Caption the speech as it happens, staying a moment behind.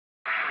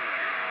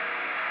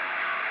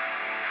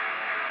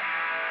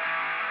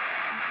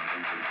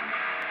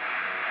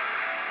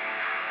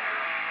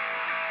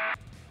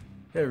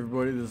Hey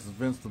everybody, this is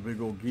Vince the Big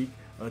Old Geek.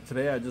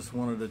 Today I just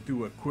wanted to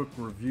do a quick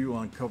review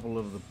on a couple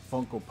of the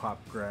Funko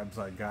Pop grabs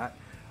I got.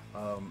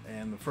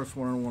 And the first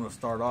one I want to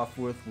start off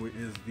with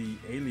is the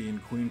Alien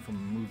Queen from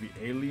the movie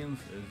Aliens,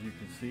 as you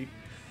can see.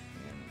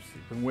 And let's see,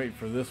 been waiting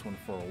for this one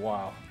for a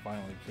while,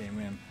 finally came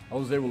in. I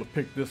was able to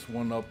pick this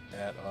one up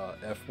at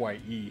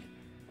FYE,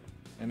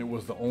 and it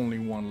was the only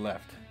one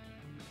left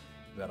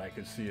that I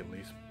could see at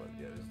least. But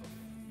yeah, there's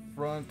the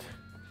front,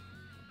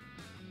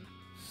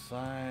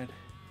 side,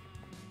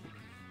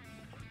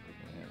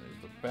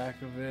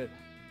 back of it.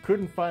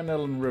 Couldn't find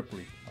Ellen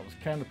Ripley. I was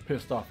kind of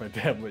pissed off at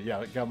that, but yeah,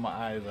 I got my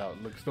eyes out.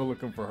 Still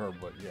looking for her,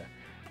 but yeah,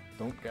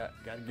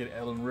 gotta get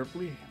Ellen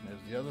Ripley. And there's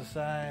the other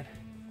side,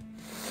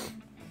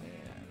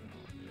 and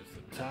there's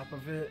the top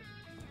of it.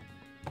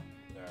 All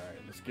right,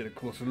 let's get a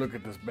closer look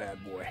at this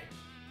bad boy.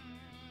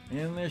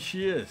 And there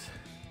she is.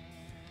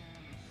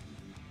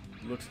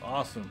 Looks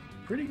awesome.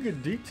 Pretty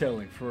good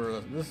detailing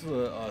for this is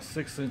a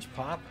 6-inch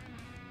pop.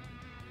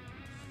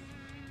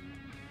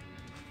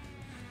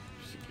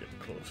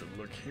 Closer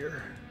look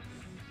here.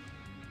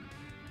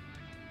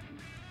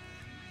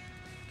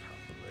 Top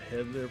of the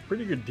head there.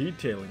 Pretty good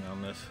detailing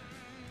on this.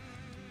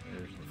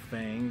 There's the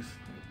fangs,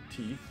 the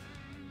teeth,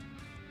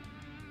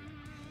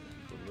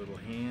 the little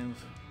hands,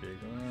 big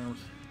arms.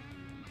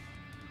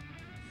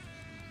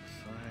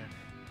 Side.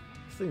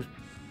 This thing's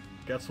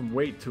got some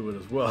weight to it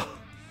as well.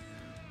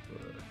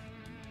 There's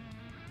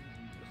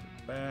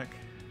the back.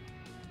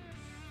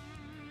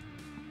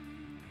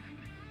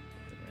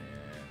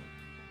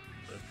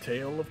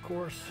 Tail, of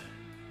course,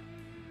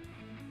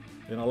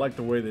 and I like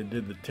the way they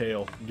did the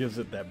tail. Gives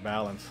it that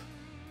balance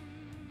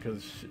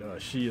because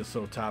she is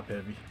so top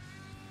heavy.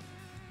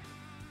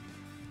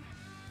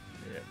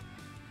 Yeah.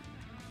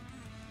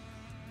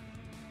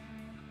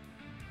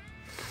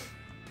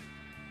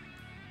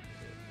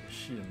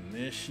 And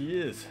there she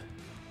is.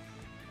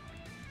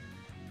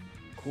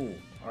 Cool.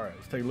 All right,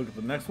 let's take a look at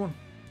the next one.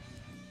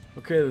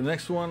 Okay, the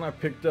next one I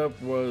picked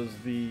up was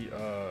the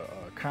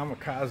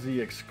Kamikaze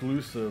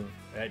exclusive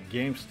at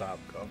GameStop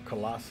of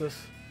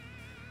Colossus,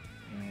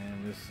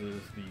 and this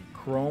is the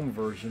chrome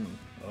version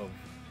of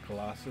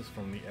Colossus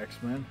from the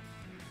X-Men.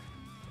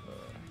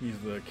 He's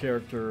the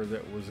character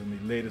that was in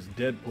the latest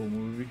Deadpool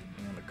movie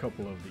and a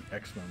couple of the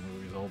X-Men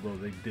movies, although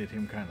they did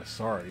him kind of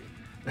sorry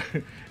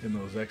in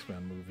those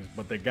X-Men movies,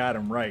 but they got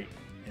him right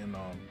in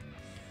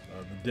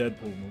the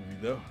Deadpool movie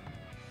though.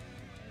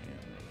 And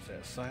there's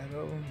that side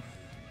of him.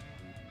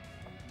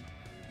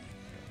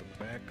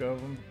 Back of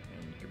them,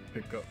 and you can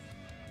pick up.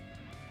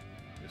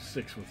 There's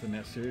 6 within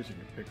that series. You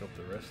can pick up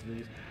the rest of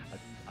these.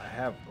 I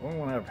have the only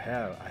one I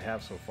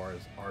have so far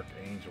is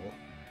Archangel.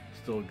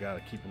 Still got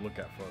to keep a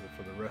lookout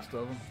for the rest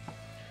of them. All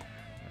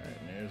right,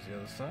 and there's the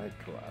other side,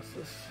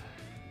 Colossus.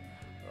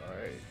 All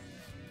right,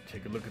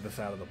 take a look at this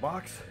out of the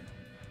box.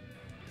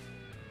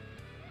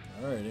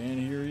 All right, and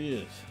here he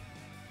is.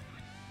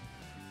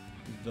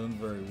 He's done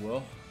very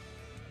well.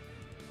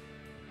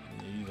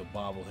 He's a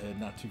bobblehead,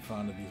 not too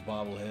fond of these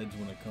bobbleheads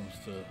when it comes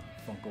to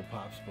Funko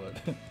Pops,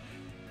 but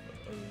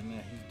other than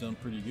that, he's done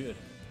pretty good.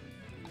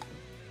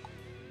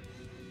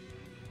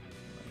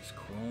 Nice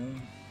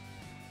chrome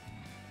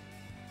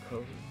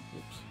cover.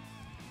 Whoops.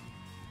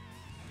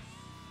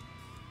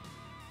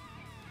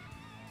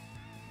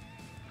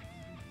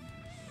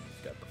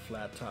 He's got the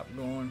flat top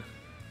going.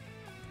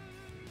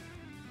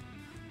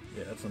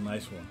 Yeah, that's a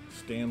nice one.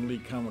 Stan Lee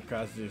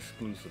Kamikaze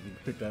exclusive. You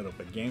can pick that up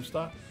at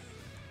GameStop.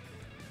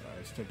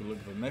 Let's take a look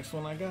at the next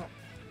one I got.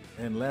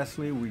 And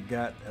lastly, we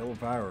got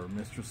Elvira,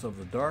 Mistress of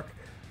the Dark.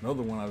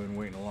 Another one I've been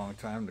waiting a long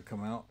time to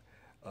come out.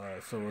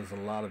 So there's a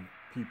lot of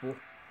people.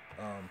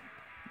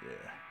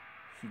 Yeah,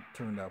 she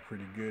turned out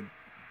pretty good.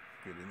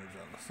 Good image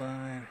on the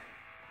side.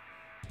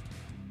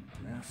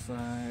 On that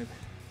side.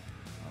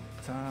 On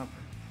the top.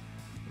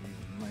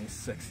 A nice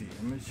sexy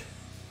image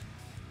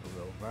of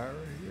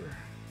Elvira here.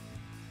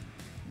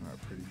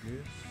 Alright, pretty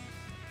good.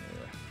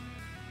 Yeah.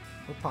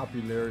 Her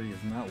popularity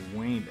has not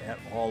waned at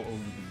all over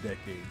the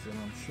decades, and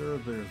I'm sure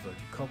there's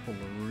a couple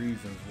of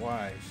reasons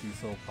why she's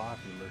so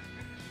popular.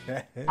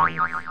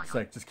 It's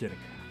like, just kidding.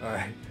 All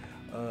right,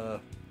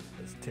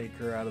 let's take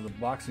her out of the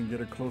box and get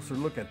a closer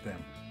look at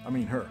them. I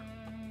mean her.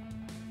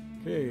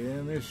 Okay,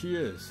 and there she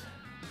is.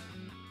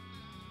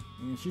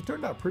 And she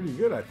turned out pretty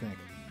good, I think.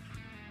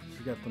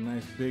 She got the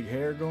nice big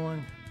hair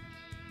going,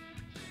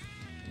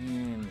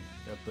 and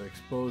got the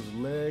exposed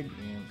leg,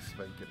 and let's see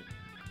if I can get a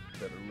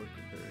better look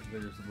at there.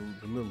 There's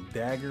the little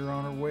dagger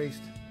on her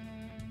waist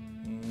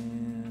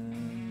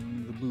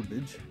and the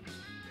boobage.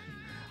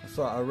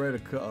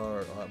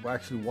 I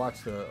actually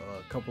watched a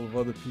couple of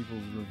other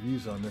people's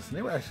reviews on this, and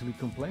they were actually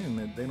complaining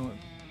that they don't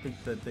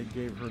think that they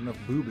gave her enough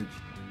boobage,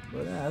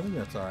 but I think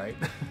that's all right.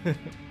 Yeah,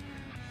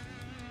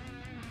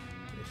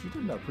 she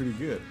turned out pretty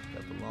good.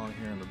 Got the long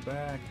hair in the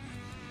back,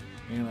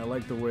 and I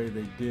like the way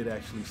they did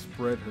actually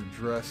spread her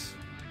dress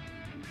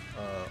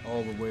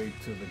all the way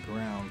to the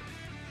ground.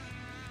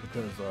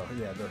 Because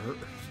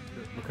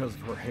because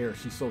of her hair,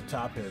 she's so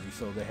top heavy,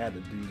 so they had to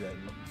do that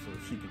so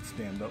she could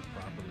stand up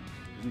properly.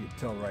 As you can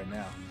tell right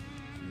now,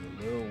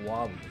 she's a little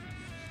wobbly.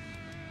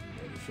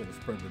 they should have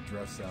spread the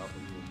dress out a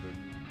little bit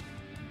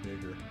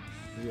bigger.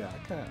 But yeah,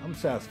 I'm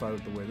satisfied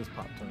with the way this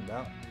pop turned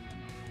out.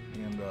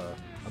 And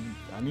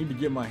I need to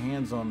get my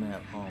hands on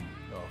that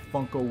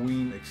Funko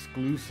Ween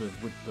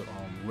exclusive with the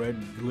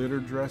red glitter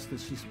dress that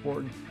she's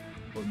sporting.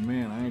 But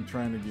man, I ain't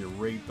trying to get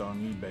raped on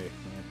eBay.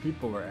 Man,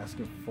 people are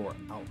asking for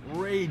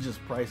outrageous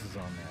prices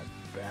on that,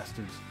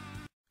 bastards.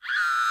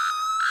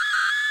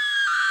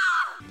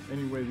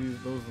 Anyway,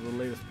 those are the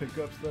latest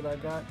pickups that I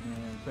got,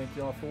 and thank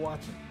you all for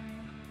watching.